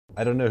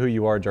I don't know who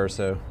you are,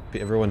 Jarso.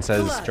 Everyone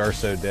says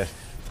Jarso diff.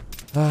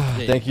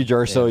 Thank you,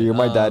 Jarso. You're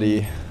my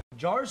daddy.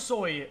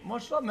 Jarsohere,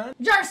 much love, man.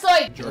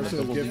 Jarsohere!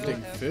 Jarso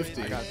gifting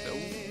 50.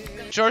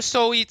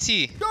 Jarso ET.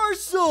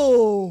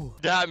 Jarso!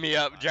 Dab me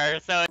up,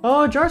 Jarso.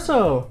 Oh,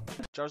 Jarso!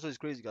 Jarso is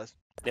crazy, guys.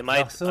 They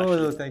might.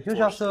 Jarso, thank you,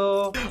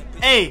 Jarso.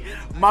 Hey,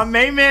 my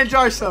main man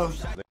Jarso.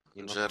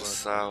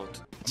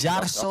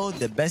 Jarso,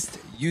 the best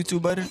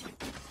YouTuber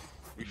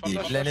in the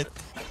planet.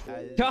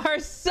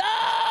 Jarso!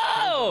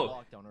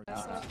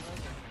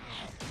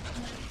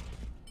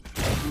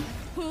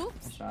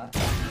 Nice shot.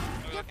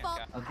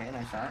 Okay,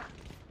 nice shot.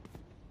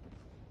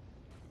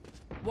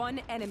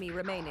 One enemy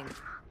remaining.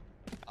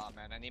 Oh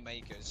man, I need my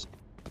ecos.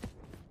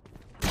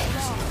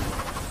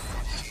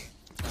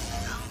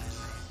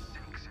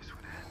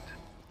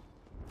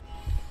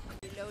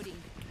 Reloading.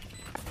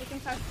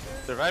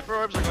 The Viper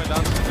orbs are going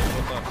down.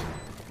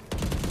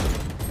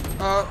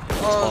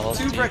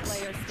 Two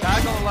bricks.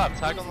 Tag on the left,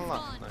 tag on the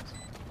left. Nice.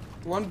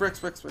 One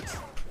bricks. One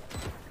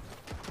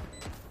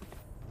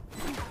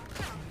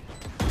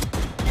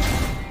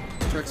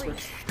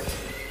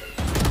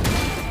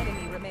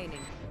enemy remaining.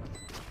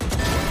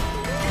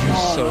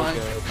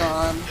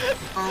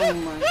 Oh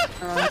my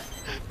god.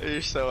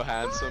 You're so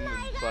handsome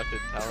and fucking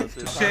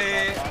talented.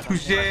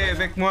 Touché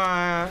avec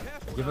moi.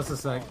 Give us a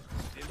sec.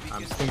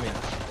 I'm steaming.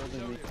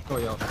 Go,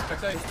 yo.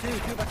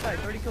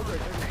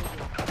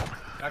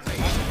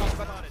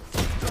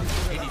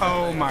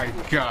 Oh my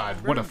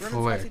god, what a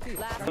flick.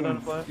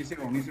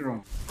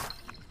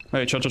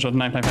 Wait, chill.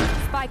 9.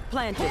 Spike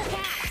planted.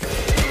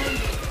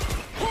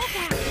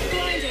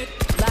 Blinded.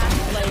 Last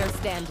player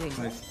standing.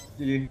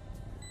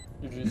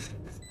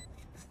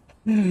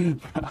 I'm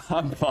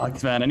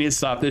fucked, man. I need to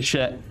stop this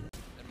shit.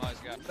 Spike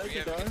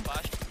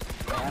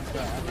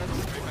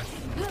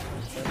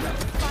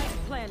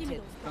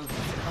planted.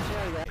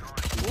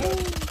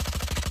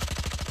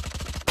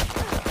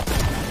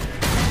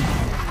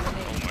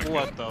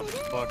 What the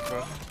fuck,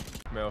 bro?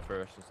 Mail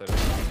first instead of.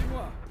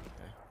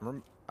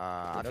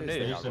 I don't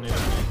need it. It's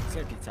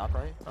gonna be top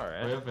right.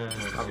 Alright.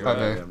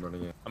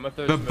 I'm a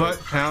third. The butt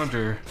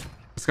pounder.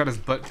 It's got his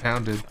butt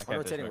pounded. I'm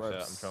rotating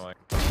ropes. I'm trying like.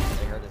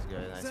 They heard this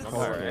good. Nice.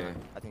 Alright.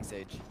 I think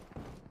Sage.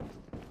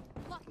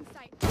 One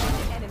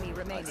enemy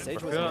remaining.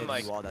 Sage was Feeling in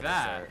like the wall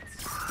that.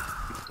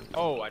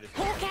 Oh, I just.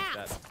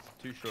 That's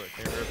too short.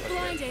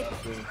 Blinded.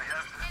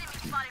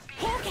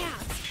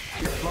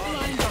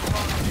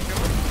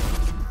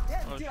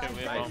 Oh shit,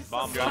 we have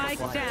bomb.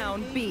 Spike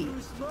down B.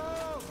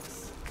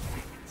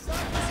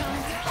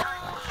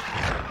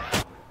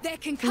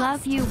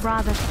 Love you,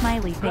 brother.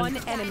 Smiley face. One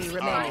enemy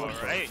remaining.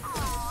 Alright.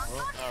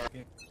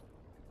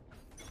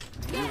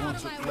 You want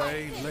to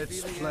play?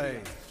 Let's play.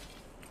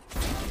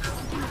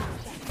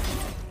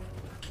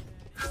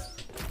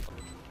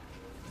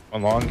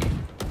 One long.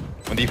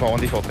 One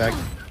default tag.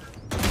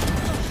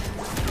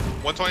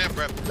 120 up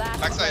rep.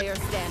 Last player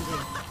standing.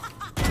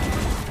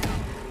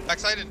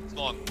 Backside and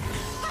long.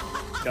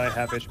 Guy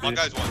half HP. One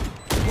guy's one.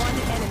 One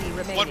enemy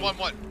remaining.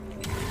 One.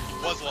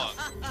 Was long.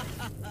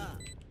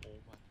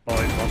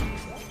 Oh, he's long.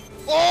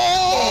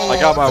 Oh! I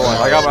got my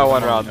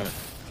one round.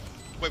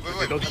 Wait.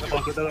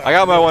 I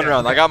got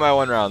my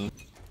one round.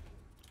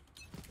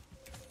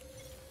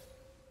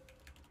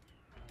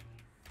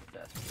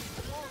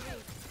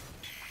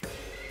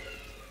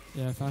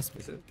 Yeah, fast.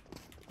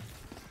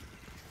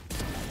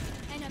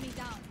 Enemy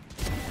down.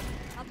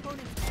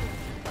 Opponent.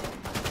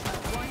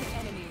 One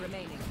enemy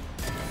remaining.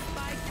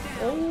 Spike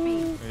down B.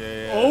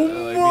 Oh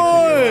my!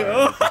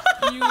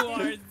 You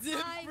are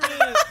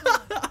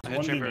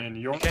different.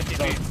 You can't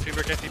TP.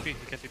 Fever can't TP. You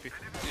can't TP.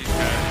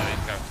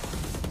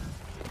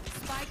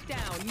 Spike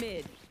down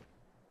mid.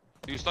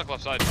 You stuck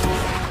left side.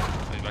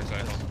 He's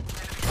backside.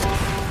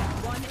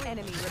 One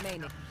enemy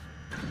remaining.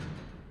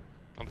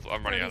 I'm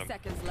running at 30 him.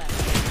 seconds left.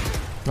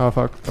 Oh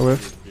fuck, I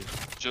whiffed.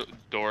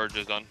 Door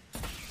just done.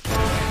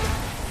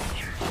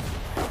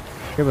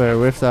 Okay, but I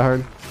whiffed that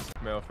hard.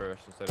 Mail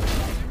first instead of.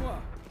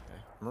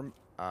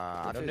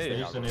 I don't need it.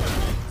 It's gonna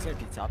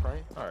be top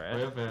right.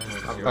 Alright.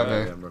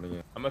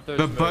 I'm a third.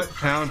 The butt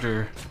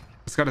pounder.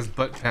 It's got his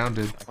butt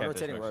pounded. I'm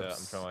rotating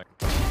ropes. I'm trying like.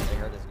 They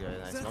heard this good.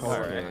 Nice.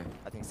 Alright.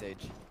 I think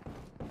Sage.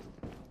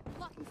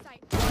 One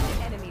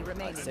enemy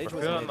remaining. Sage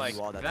was Feeling in like the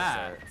wall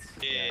that.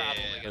 Yeah.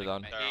 They're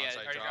done.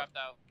 already dropped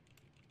out.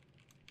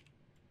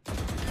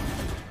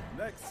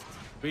 Next.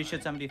 We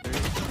should 73.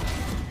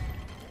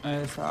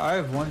 Nice. I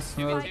have one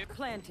smoke. Spike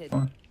planted.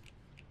 I'm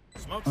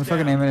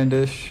fucking aiming in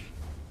dish.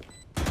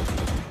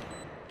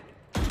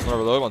 Wanna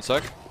reload 1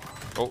 sec?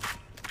 Oh.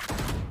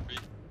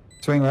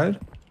 Swing right.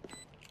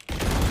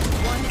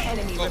 One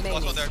enemy remaining.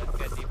 Last one there.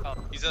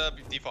 He's a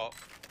default.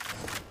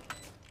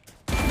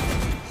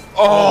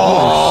 Oh!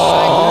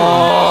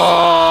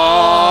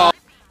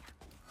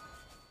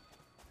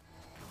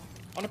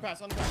 On the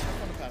pass.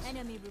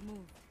 Enemy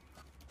removed.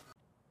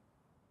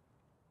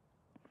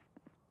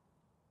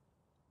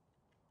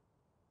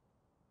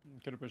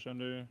 Could have pushed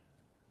under.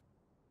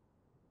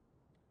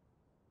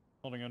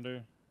 Holding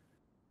under.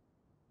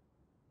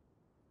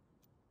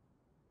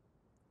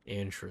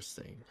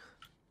 Interesting.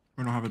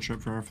 We don't have a trip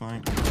for our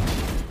flank.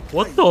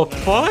 What the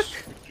fuck?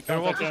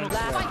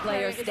 Last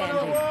player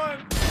standing.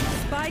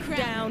 Spike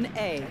down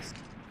A.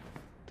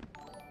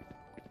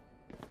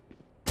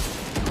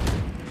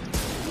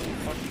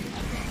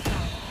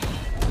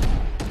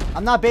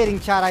 I'm not baiting,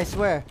 chat, I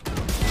swear.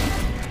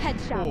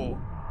 Headshot.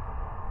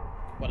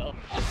 What else?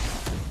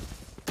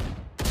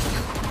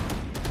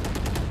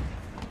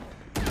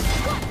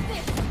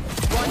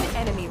 One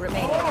enemy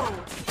remaining. Oh!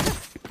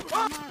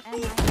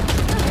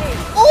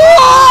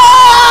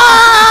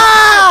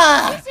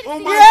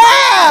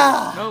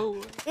 Yeah!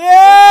 No.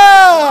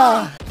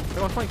 Yeah!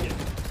 Come on, flank it.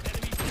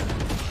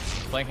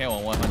 Flank him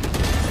on 100.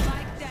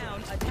 Spike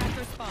down.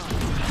 Attacker spawn.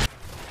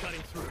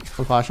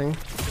 I'm flashing.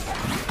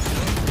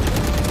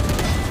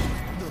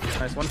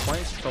 Nice, one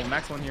flank. So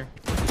max one here.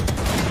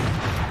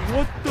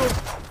 What the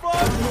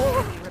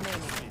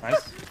fuck?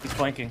 Nice. He's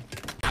flanking.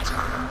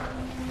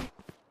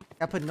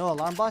 I put no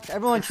alarm bots.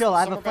 Everyone chill.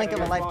 I have a flank of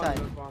a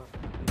lifetime.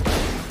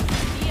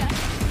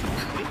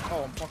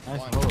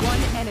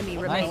 One enemy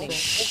remaining.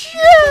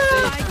 Shit!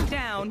 Spike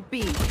down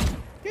B.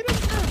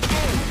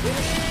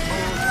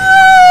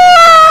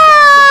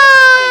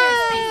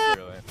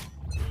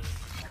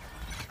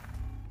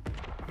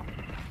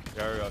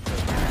 Yoru up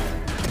there.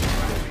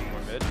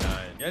 More mid. 9.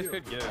 You guys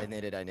could get it. I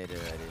need it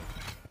already.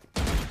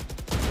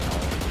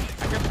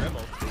 I can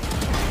dribble.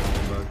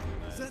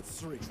 That's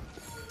 3.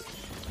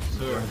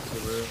 Two.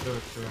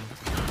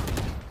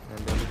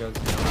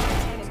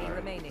 Enemy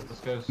remaining.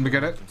 Let me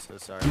get it. I'm so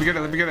sorry. Let me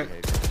get it.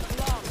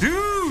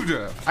 Dude!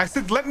 I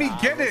said let me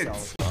get it!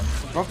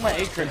 Broke my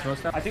 8 crunch.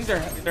 I think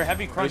they're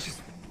heavy crunch.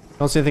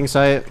 Don't see anything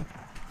sight.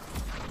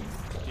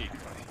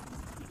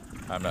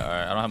 I'm not.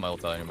 Alright, I don't have my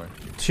ult out anymore.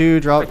 2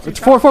 drop. It's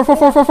 4.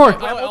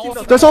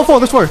 There's all 4.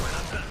 There's 4.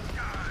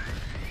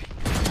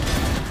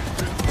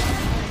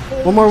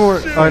 One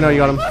more. Oh no, you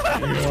got him.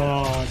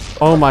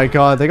 Oh my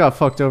god, they got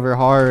fucked over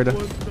hard.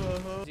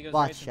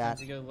 Watch chat.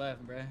 Here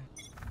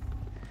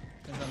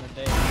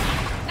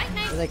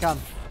they come.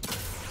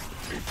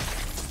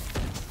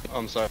 Oh,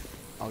 I'm sorry.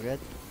 All good.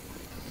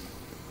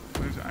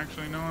 There's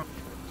actually no.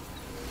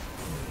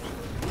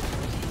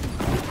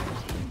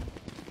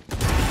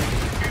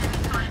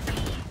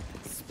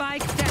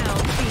 Spike down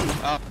B.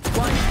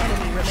 One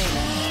enemy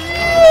remaining.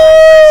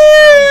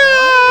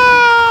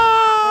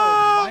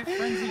 My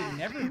frenzy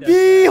never does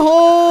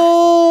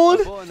Behold!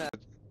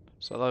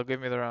 So they'll give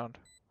me the round.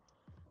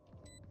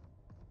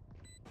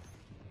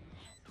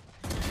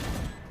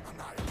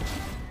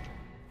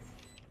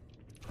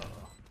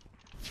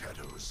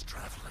 Shadows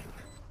traveling.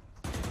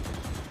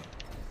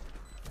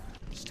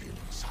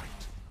 Stealing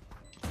sight.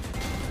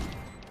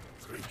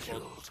 3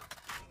 killed.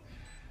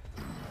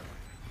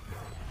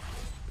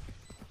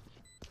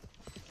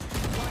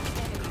 One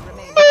enemy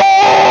remaining.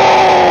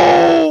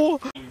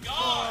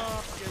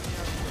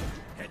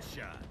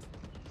 Headshot.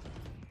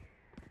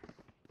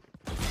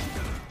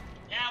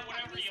 Yeah,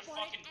 whatever you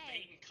fucking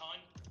baiting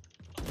cunt.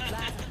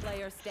 Last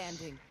player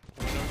standing.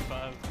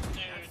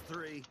 That's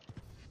 3.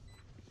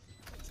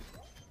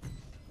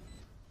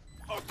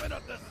 Open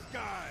up the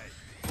sky.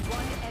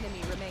 One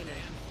enemy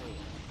remaining.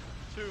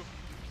 2.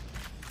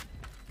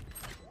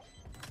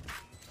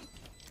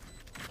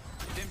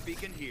 Dim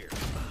beacon here.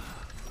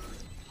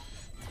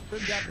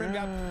 Bring gap.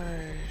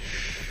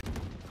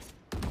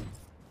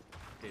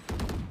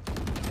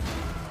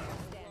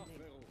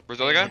 Where's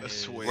the other guy?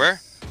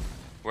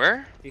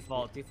 Where?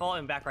 Default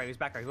and back right. He's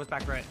back right. He goes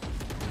back right.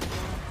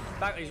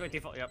 He's right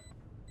default. Yep.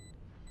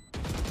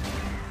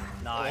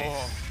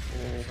 Nice.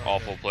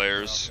 Awful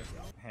players.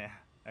 Yeah.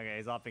 Okay,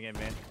 he's opping in,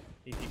 man.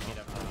 He keep me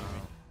up.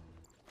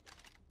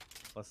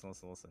 Listen.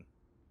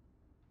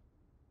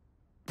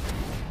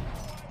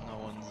 No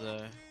one's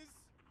there.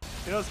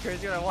 You know what's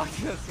crazy? When I walked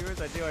in the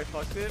sewers, I knew I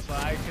fucked it,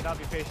 but I could not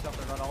be patient enough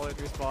to run all the way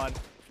through spawn.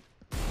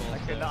 I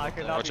could not.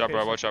 Watch out,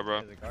 bro. Watch out,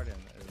 bro. There's a guardian.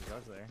 There's a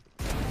guard there.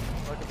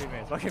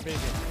 Fucking be me.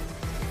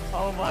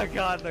 Oh my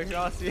god, the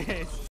Rossy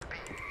ace.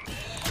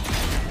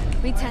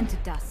 We tend to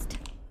dust.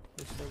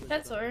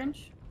 That's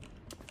orange.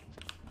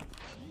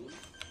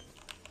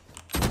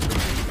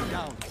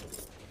 Down.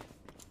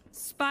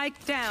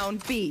 Spike down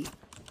B.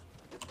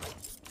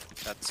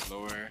 That's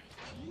lower.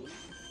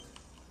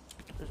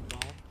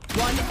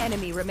 One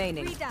enemy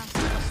remaining.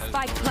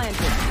 Spike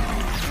planted.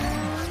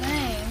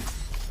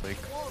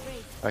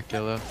 Back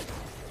yellow.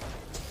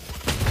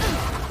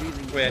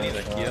 Wait, I need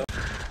a heal.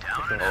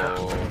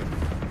 Oh.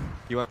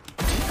 You want?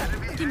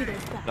 Give me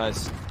those back.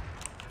 Nice.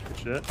 Good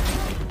shit.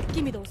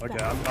 Give me those Okay,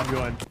 back. I'm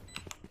going.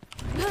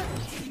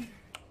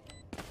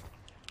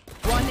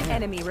 One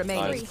enemy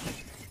remaining.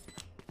 Nice.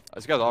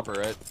 This guy's opera,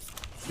 right?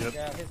 Yep.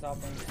 Yeah, his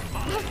open.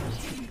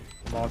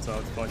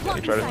 Molotov, fuck Can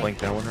you try to flank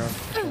down one round?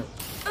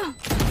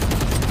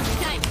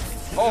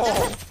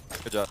 Oh!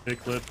 Good job. Big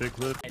clip.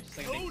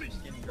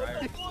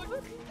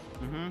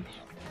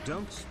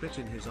 Don't spit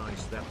in his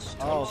eyes. That's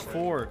Oh,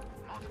 4.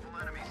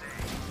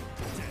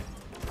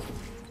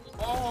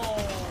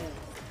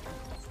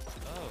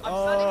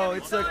 Oh,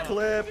 it's a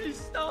clip.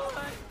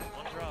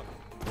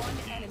 One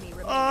enemy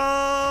remaining.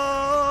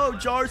 Oh,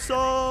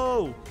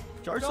 Jarso!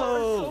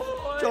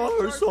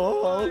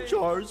 Jarso,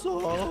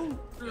 Jarso.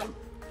 There's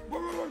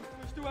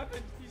 2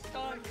 weapons. He's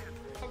stunned.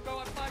 Go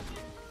on flash.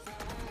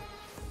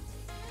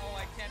 Oh,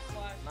 I can't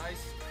flash.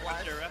 Nice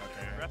flash.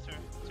 Raptor.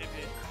 TP. He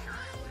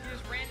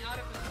just ran out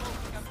of the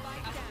smoke.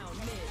 Like I'm down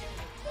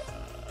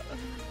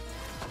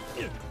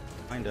mid.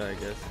 Kinda, I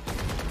guess.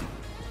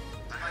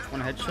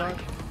 One headshot.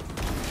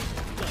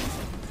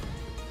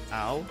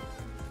 Ow.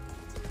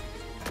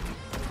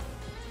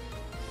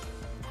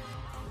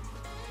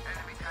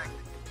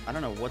 I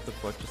don't know what the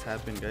fuck just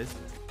happened, guys.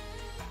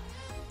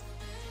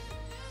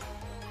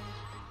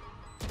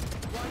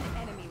 One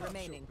enemy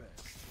remaining.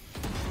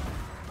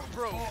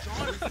 Bro,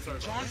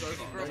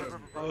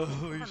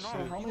 Holy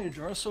shit. How many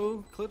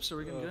Jarso clips are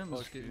we gonna get in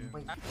this game?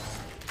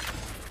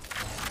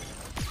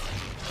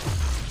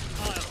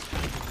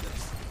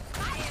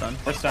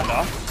 Let's stand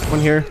off.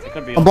 One here.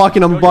 I'm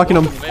blocking him. I'm blocking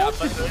him. I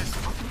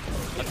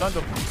stunned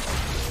him.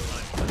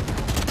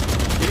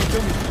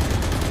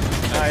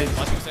 Nice.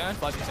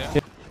 Flashing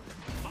sand.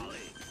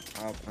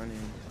 Oh, funny.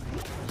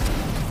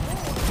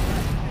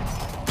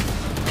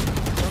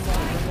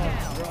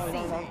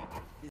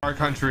 Our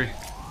country.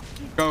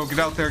 Go, get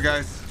out there,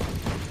 guys.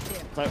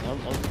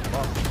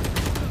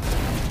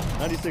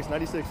 96,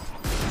 96.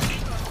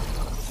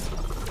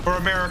 For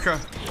America.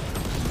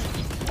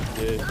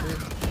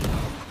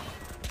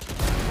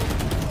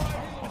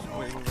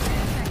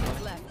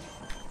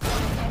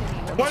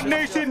 One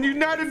nation,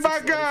 united by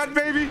God,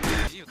 baby.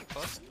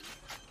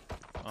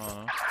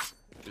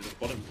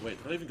 Bottom, wait,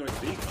 not even going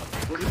to B.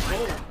 What is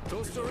goal?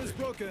 Toaster is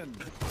broken.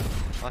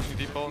 Flashing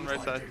deep on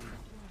right side.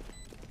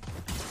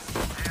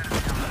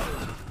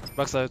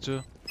 Backside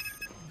too.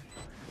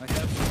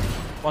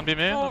 One B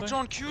main. Oh,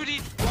 John Codey.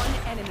 One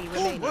enemy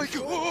remaining. Oh my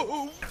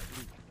god.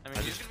 I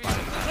mean, he's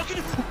gonna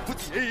be put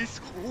the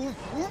ace.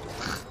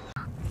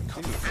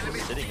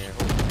 Sitting there.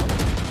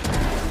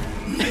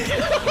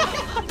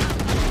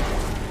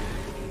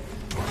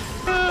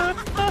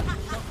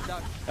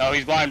 Oh,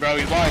 he's blind, bro.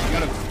 He's blind. You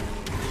got him.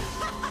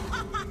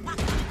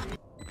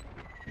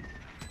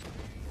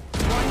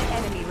 One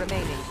enemy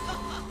remaining.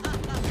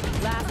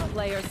 Last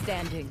player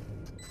standing.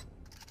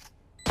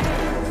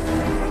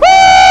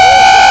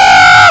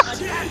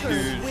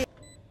 Attackers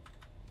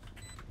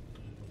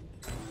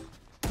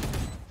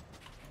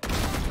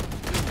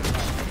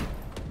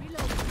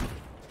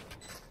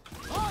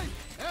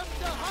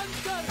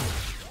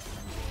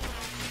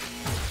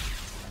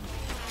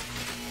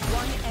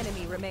One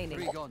enemy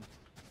remaining.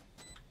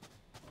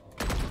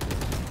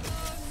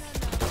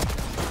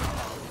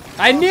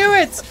 I knew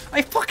it!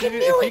 I fucking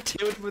knew it!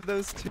 With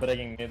those two.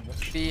 Breaking mid.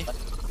 B.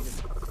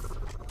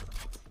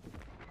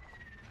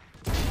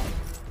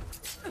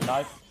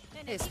 Nice.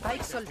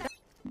 Spike soldado.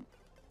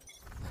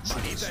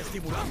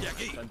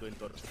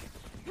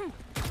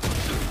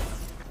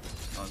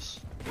 Nice.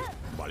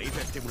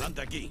 Balita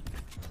estimulante aquí.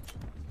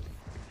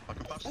 I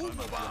can pass time.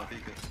 Wow.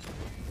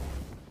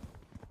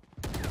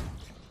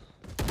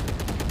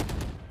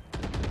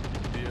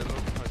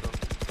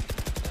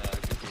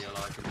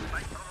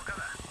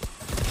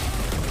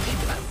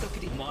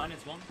 One,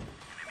 it's one.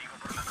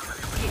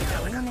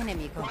 Un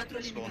enemigo.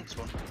 Spawn.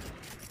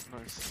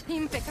 Nice.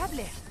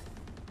 Impecable.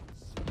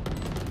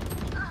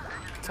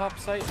 Top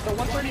site. The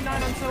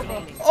 139 on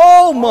Silva.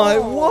 Oh my,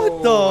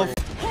 what the?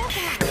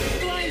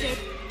 Blinded.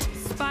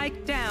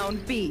 Spike down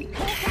B.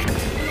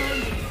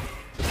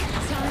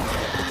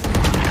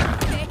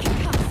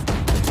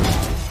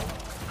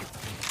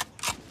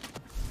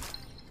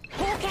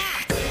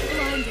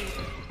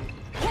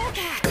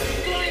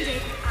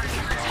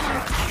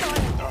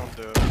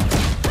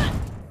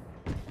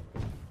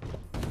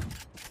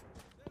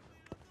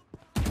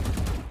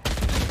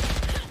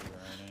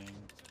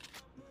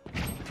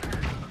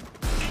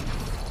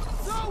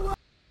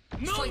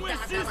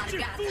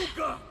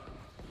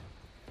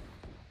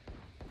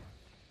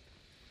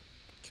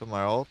 Kill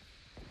my ult.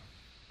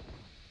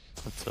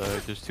 That's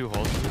there's 2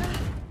 holes.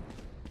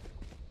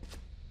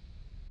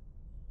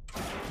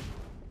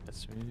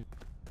 That's me.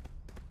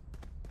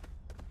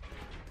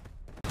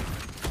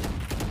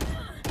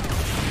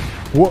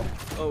 What?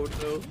 Oh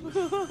no.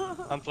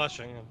 I'm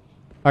flashing him.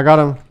 I got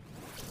him.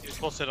 He's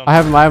full sit on. I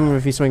have him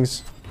if he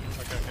swings.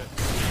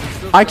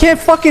 Okay. I can't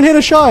fucking hit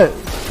a shot!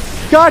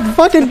 God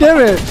fucking damn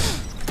it!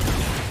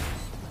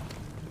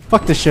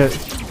 Fuck this shit.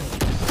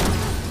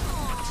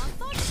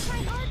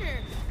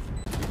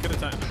 Good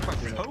attack.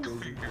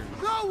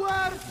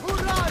 Nowhere to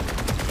run!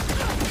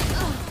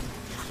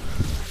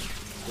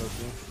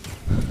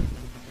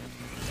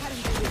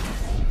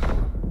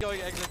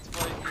 Going exit to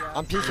play.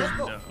 I'm peeking.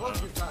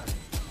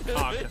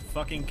 Cock,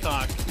 fucking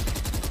cock.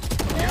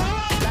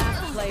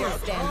 Last player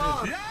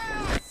standing.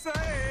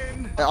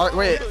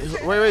 Wait.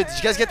 Did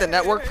you guys get the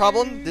network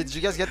problem? Did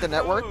you guys get the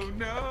network?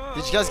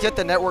 Did you guys get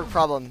the network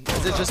problem?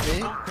 Is it just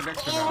me?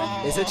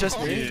 Is it just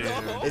me?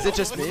 Is it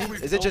just me?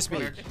 Is it just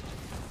me?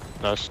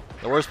 Nice.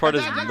 The worst part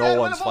is no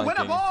one's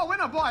flanking. Win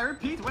a ball, I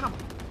repeat, win a ball.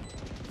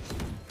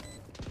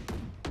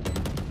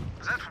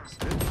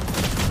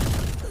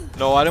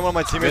 No, I didn't want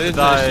my teammate to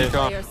die.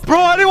 Player Bro,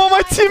 I didn't want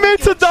my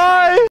teammate to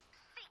die!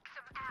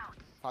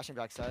 Flashing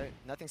backside.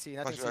 Nothing C,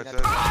 nothing C, Flashing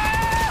nothing C.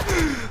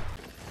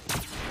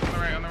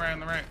 On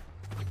the right.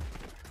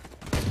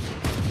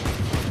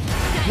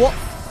 What?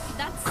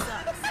 That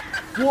sucks.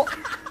 What?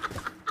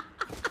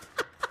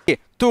 3,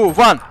 2,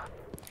 1.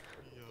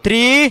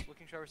 3,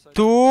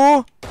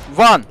 2,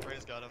 1.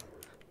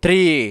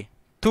 3,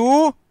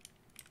 2.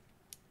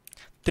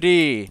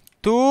 3,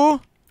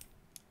 2.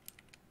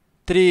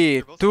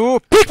 3, 2.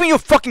 Pick me, you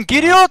fucking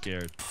idiot!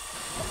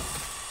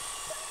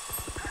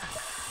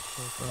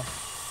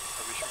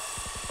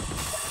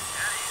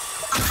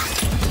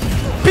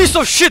 Piece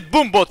of shit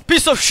boombot!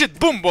 Piece of shit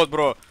boombot,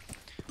 bro!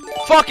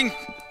 Fucking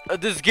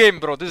this game,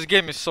 bro. This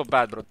game is so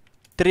bad, bro.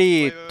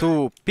 3,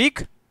 2,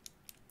 pick.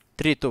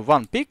 3, 2,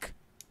 1, pick.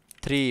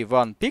 3,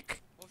 1,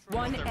 pick.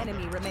 One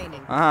enemy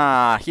remaining.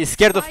 Ah, he's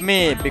scared of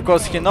me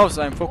because he knows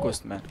I'm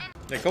focused, man.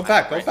 Yeah, go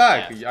back, go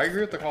back. I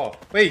agree with the call.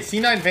 Wait,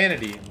 C9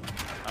 Vanity.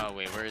 Oh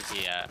wait, where is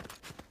he at?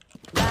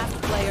 Last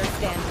player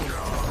standing.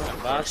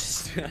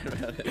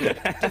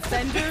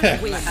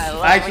 Defenders win. I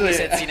love when you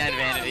said C9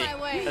 Vanity.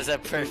 That's a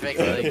perfect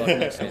way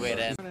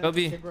to end. Go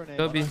B.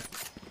 Go B.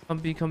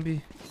 Come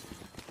B.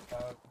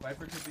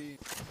 Viper could be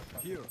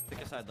here.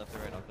 Pick a side, left or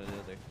right, off the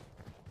other.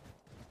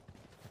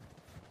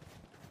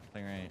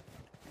 Thing right.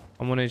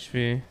 I'm 1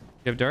 HP. You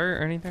have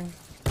dart or anything?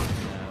 No,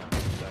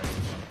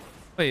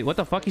 wait, what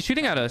the fuck? He's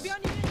shooting at us. One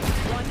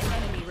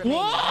enemy remaining.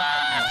 What?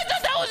 I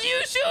thought that was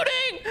you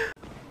shooting!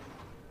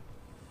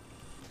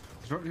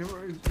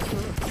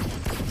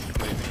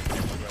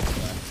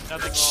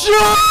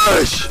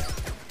 Shush!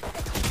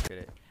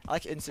 I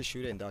like insta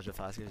shoot it and dodge it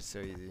fast because it's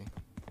so easy.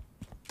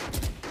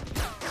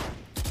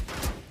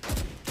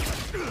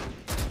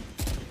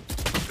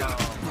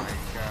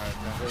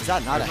 Is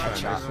that not a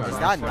headshot? Is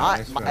that not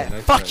a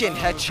fucking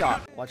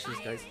headshot? Watch this,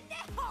 guys.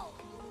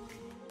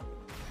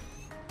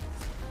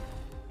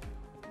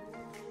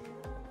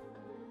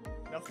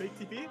 Now fake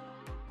TP?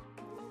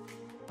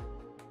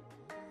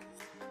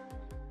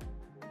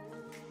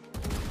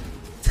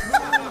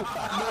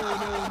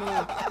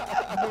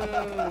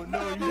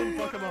 No, you didn't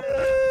fuck him up.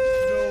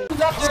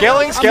 No.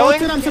 Scaling.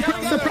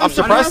 I'm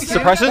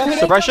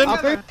suppression.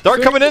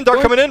 Dart coming in,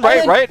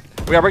 right.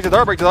 We gotta break the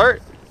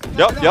dart.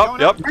 Yup.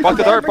 Fuck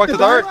the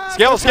dart.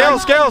 Scale.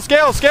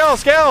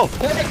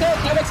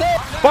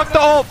 Fuck the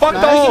hole.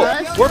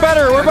 We're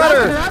better.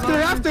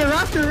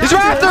 He's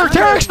Raptor.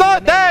 Tarik's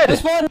not dead.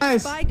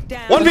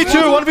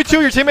 1v2.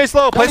 Your teammate's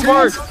low. Play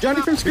smart. Your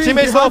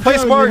teammate's low. Play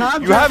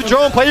smart. You have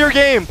drone. Play your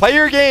game.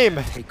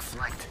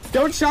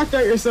 Don't shock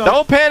dart yourself.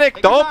 Don't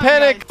panic.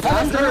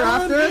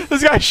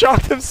 This guy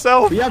shocked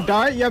himself. You have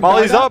dart.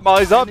 Molly's up.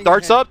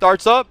 Darts up.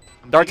 Darts out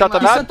the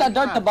map. Set that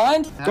dart to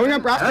bind. Going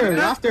up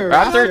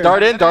Raptor.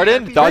 Dart in.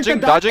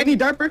 Dodging. Any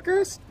dart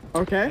breakers?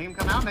 Okay. Make him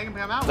come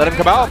out. Let him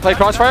come out. Play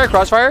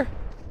crossfire.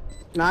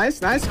 Nice.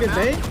 Good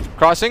bait.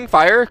 Crossing.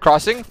 Fire.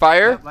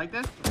 Like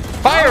this?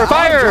 Fire.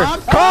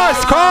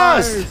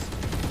 Cross.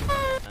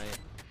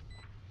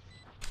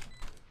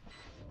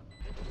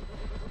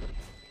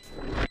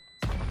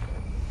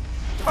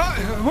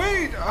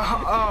 Wait!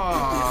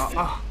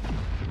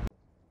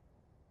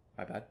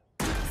 My bad.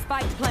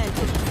 Spike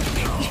planted.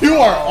 You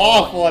are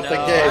awful at the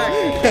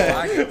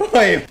game.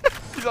 Wait.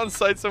 He's on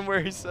site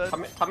somewhere, he said.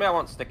 Tell me I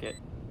won't stick it.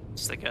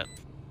 Stick it.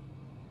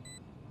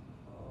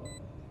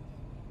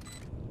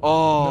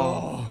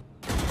 Oh.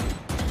 No.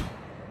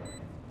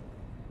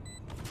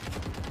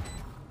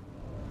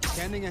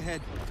 Standing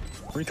ahead.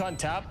 Recon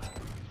tap.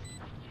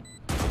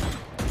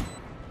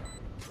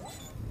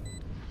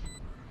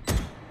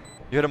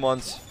 You hit him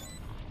once.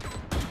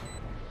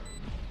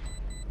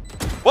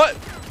 What?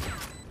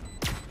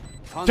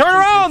 Turn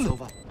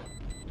around!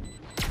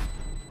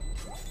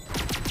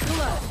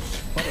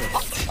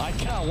 I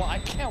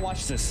can't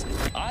watch this.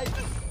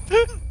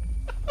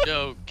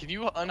 Yo, can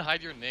you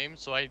unhide your name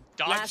so I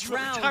dodge Last you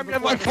every round time you're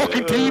on my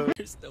fucking team?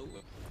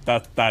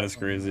 That is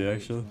crazy,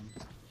 actually.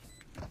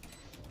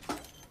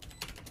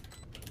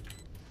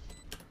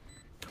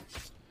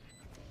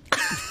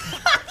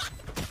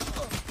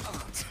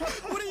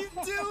 What are you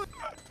doing?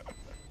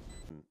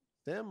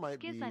 Sam might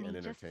be an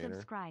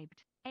entertainer,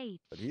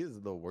 but he is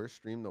the worst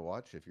stream to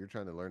watch if you're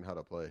trying to learn how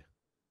to play.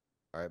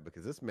 Alright,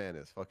 because this man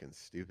is fucking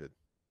stupid.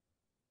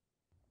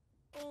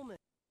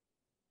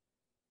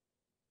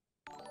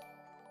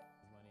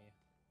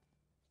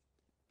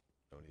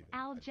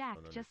 Al Jack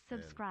just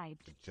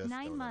subscribed.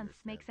 9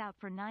 months makes out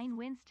for 9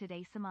 wins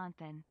today,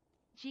 Samanthan.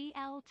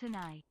 GL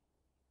tonight.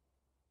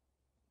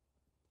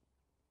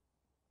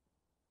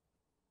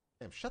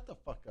 Damn, shut the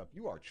fuck up.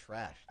 You are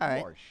trash. All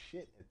You are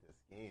shit at this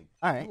game.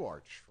 All right. You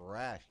are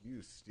trash.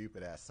 You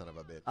stupid ass son of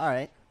a bitch. All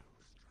right.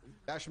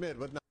 Dash mid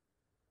with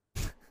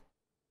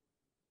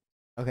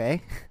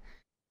Okay.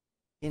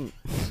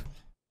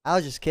 I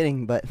was just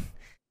kidding, but